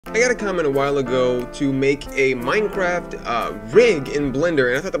I got a comment a while ago to make a Minecraft rig in Blender,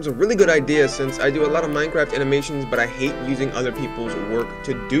 and I thought that was a really good idea since I do a lot of Minecraft animations, but I hate using other people's work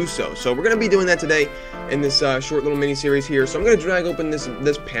to do so. So we're going to be doing that today in this short little mini-series here. So I'm going to drag open this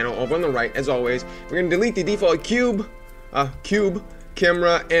panel over on the right, as always. We're going to delete the default cube,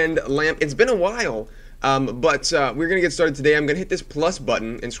 camera, and lamp. It's been a while. But we're going to get started today. I'm going to hit this plus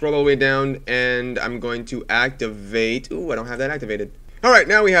button and scroll all the way down, and I'm going to activate. Ooh, I don't have that activated. Alright,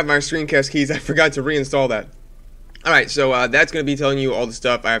 now we have our screencast keys. I forgot to reinstall that. Alright, so that's going to be telling you all the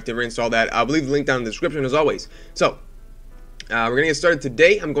stuff. I have to reinstall that. I'll leave the link down in the description as always. So, we're going to get started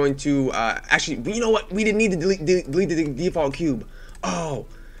today. I'm going to, actually, you know what? We didn't need to delete the default cube. Oh,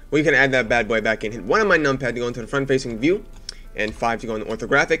 well, you can add that bad boy back in. Hit 1 on my numpad to go into the front-facing view, and 5 to go in the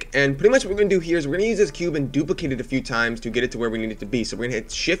orthographic. And pretty much what we're going to do here is we're going to use this cube and duplicate it a few times to get it to where we need it to be. So we're going to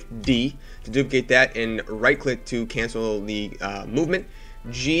hit Shift D to duplicate that, and right click to cancel the movement.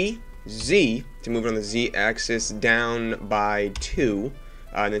 Z to move it on the Z axis down by 2,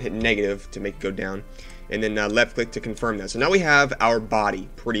 and then hit negative to make it go down. And then left click to confirm that. So now we have our body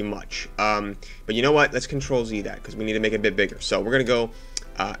pretty much. But you know what? Let's Control Z that because we need to make it a bit bigger. So we're going to go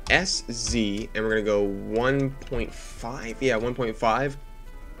SZ, and we're going to go 1.5, yeah, 1.5,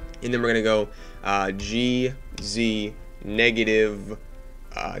 and then we're going to go GZ negative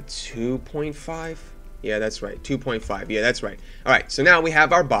 2.5, yeah, that's right, 2.5, yeah, that's right. Alright, so now we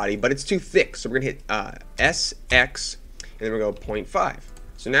have our body, but it's too thick, so we're going to hit SX, and then we're going to go 0.5.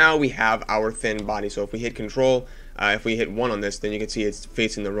 So now we have our thin body. So if we hit Control, if we hit 1 on this, then you can see it's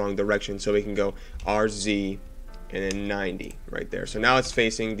facing the wrong direction, so we can go RZ and then 90 right there. So now it's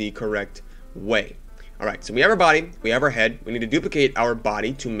facing the correct way. Alright, so we have our body, we have our head. We need to duplicate our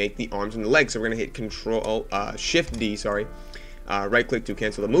body to make the arms and the legs. So we're going to hit Control, Shift D, sorry. Right click to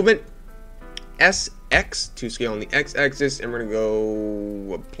cancel the movement. SX to scale on the X axis, and we're going to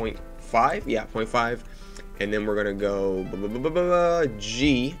go 0.5, yeah, 0.5. And then we're going to go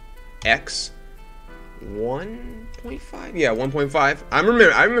GX 1.5, yeah, 1.5.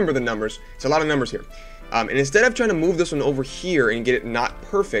 I remember the numbers. It's a lot of numbers here. And instead of trying to move this one over here and get it not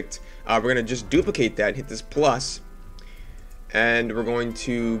perfect, we're going to just duplicate that, hit this plus, and we're going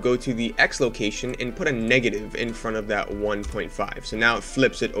to go to the X location and put a negative in front of that 1.5. So now it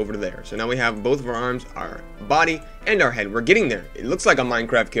flips it over to there. So now we have both of our arms, our body, and our head. We're getting there. It looks like a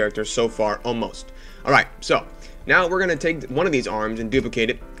Minecraft character so far, almost. Alright, so now we're going to take one of these arms and duplicate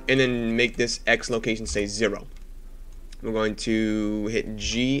it, and then make this X location say 0. We're going to hit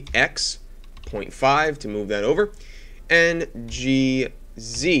GX 0.5 to move that over, and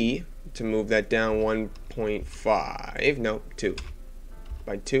GZ to move that down 1.5, no, 2.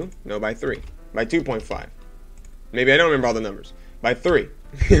 By 2? No, by 3. By 2.5. Maybe I don't remember all the numbers. By 3.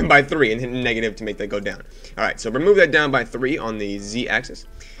 By 3, and hit negative to make that go down. Alright, so remove that down by 3 on the Z axis.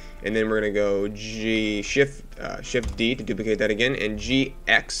 And then we're going to go Shift D to duplicate that again, and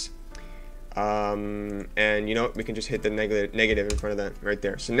GX. And you know what, we can just hit the negative in front of that right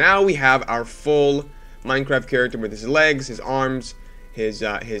there. So now we have our full Minecraft character with his legs, his arms, his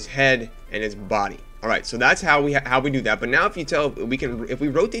head, and his body. Alright, so that's how we do that. But now if you tell, if we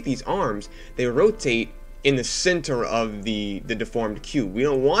rotate these arms, they rotate in the center of the deformed cube. We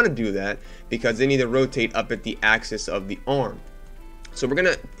don't want to do that because they need to rotate up at the axis of the arm. So we're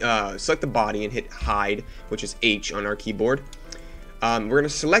going to select the body and hit hide, which is H on our keyboard. We're going to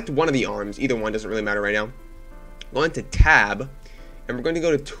select one of the arms. Either one, doesn't really matter right now. Go into Tab, and we're going to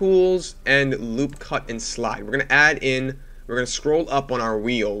go to Tools and Loop Cut and Slide. We're going to add in, we're going to scroll up on our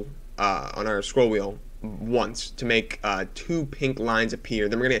wheel, on our scroll wheel once to make 2 pink lines appear.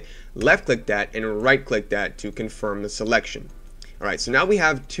 Then we're going to left click that and right click that to confirm the selection. Alright, so now we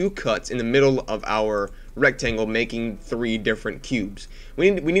have 2 cuts in the middle of our rectangle making 3 different cubes. We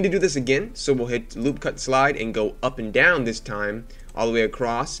need to do this again, so we'll hit Loop Cut Slide and go up and down this time all the way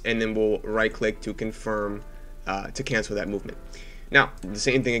across, and then we'll right click to confirm, to cancel that movement. Now, the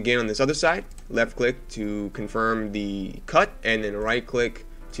same thing again on this other side. Left click to confirm the cut, and then right click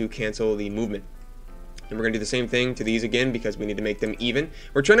to cancel the movement. And we're going to do the same thing to these again because we need to make them even.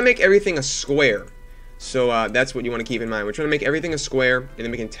 We're trying to make everything a square. So that's what you want to keep in mind. We're trying to make everything a square, and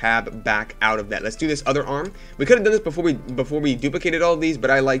then we can tab back out of that. Let's do this other arm. We could have done this before we duplicated all of these,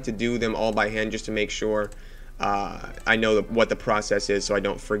 but I like to do them all by hand just to make sure I know what the process is so I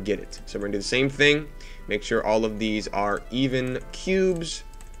don't forget it. So we're going to do the same thing. Make sure all of these are even cubes.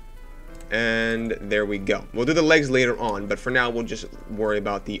 And there we go. We'll do the legs later on, but for now we'll just worry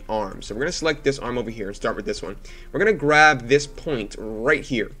about the arms. So we're going to select this arm over here and start with this one. We're going to grab this point right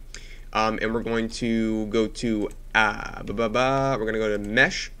here. And we're going to go to we're going to go to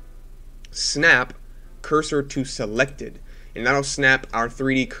Mesh, Snap, Cursor to Selected. and that'll snap our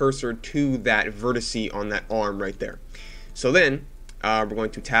 3D cursor to that vertice on that arm right there. So then we're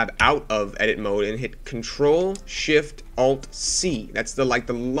going to tab out of edit mode and hit Control Shift Alt C. That's the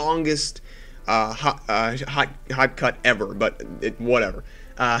longest hot cut ever, but whatever.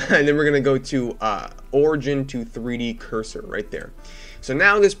 And then we're gonna go to origin to 3D cursor right there. So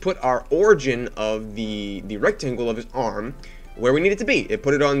now this put our origin of the rectangle of his arm where we need it to be. It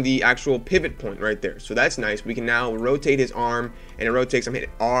put it on the actual pivot point right there. So that's nice. We can now rotate his arm, and it rotates. I'm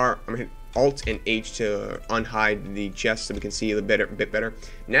hitting R. I'm hitting Alt and H to unhide the chest so we can see a bit better.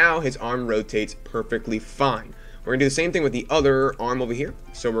 Now his arm rotates perfectly fine. We're gonna do the same thing with the other arm over here.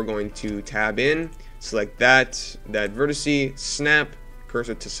 So we're going to tab in, select that vertice, snap,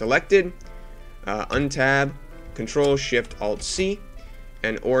 cursor to selected, untab, Control Shift Alt C,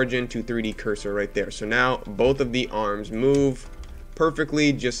 and origin to 3D cursor right there. So now both of the arms move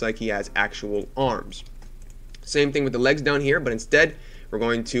perfectly just like he has actual arms. Same thing with the legs down here, but instead we're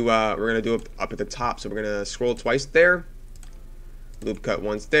going to do it up at the top. So we're gonna scroll twice there, loop cut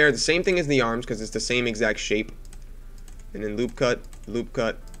once there. The same thing as the arms because it's the same exact shape. And then loop cut, loop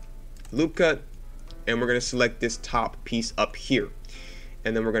cut, loop cut, and we're gonna select this top piece up here.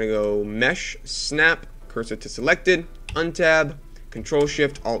 And then we're gonna go mesh, snap, cursor to selected, untab, Control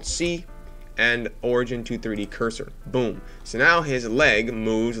Shift Alt C, and origin to 3D cursor. Boom. So now his leg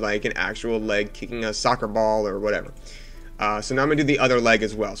moves like an actual leg kicking a soccer ball or whatever. So now I'm gonna do the other leg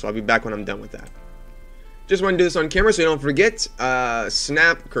as well. So I'll be back when I'm done with that. Just want to do this on camera so you don't forget.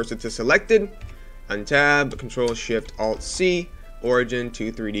 Snap, cursor to selected, untab, Control Shift Alt C, origin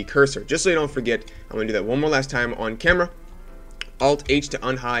to 3D cursor. Just so you don't forget, I'm gonna do that one more last time on camera. Alt H to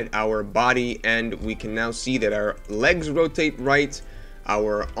unhide our body, and we can now see that our legs rotate right,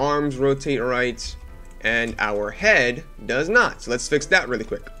 our arms rotate right, and our head does not. So let's fix that really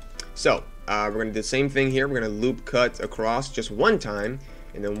quick. So we're gonna do the same thing here. We're gonna loop cut across just one time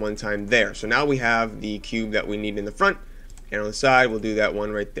and then one time there. So now we have the cube that we need in the front, and on the side we'll do that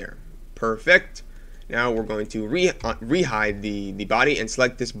one right there. Perfect. Now we're going to rehide the body and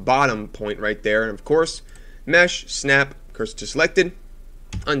select this bottom point right there, and of course mesh, snap, cursor to selected,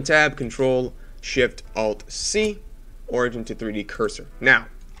 untab, Control Shift Alt C, origin to 3D cursor. Now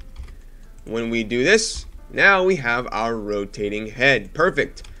when we do this, now we have our rotating head.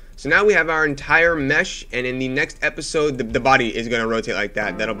 Perfect. So now we have our entire mesh, and in the next episode the body is going to rotate like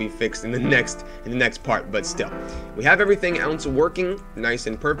that. That'll be fixed in the next part, but still we have everything else working nice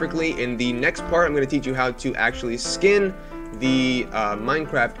and perfectly. In the next part I'm going to teach you how to actually skin the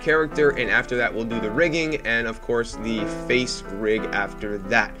Minecraft character, and after that we'll do the rigging and of course the face rig after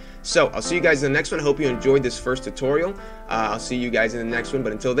that. So I'll see you guys in the next one. I hope you enjoyed this first tutorial. I'll see you guys in the next one,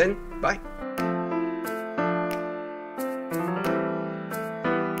 but until then, bye.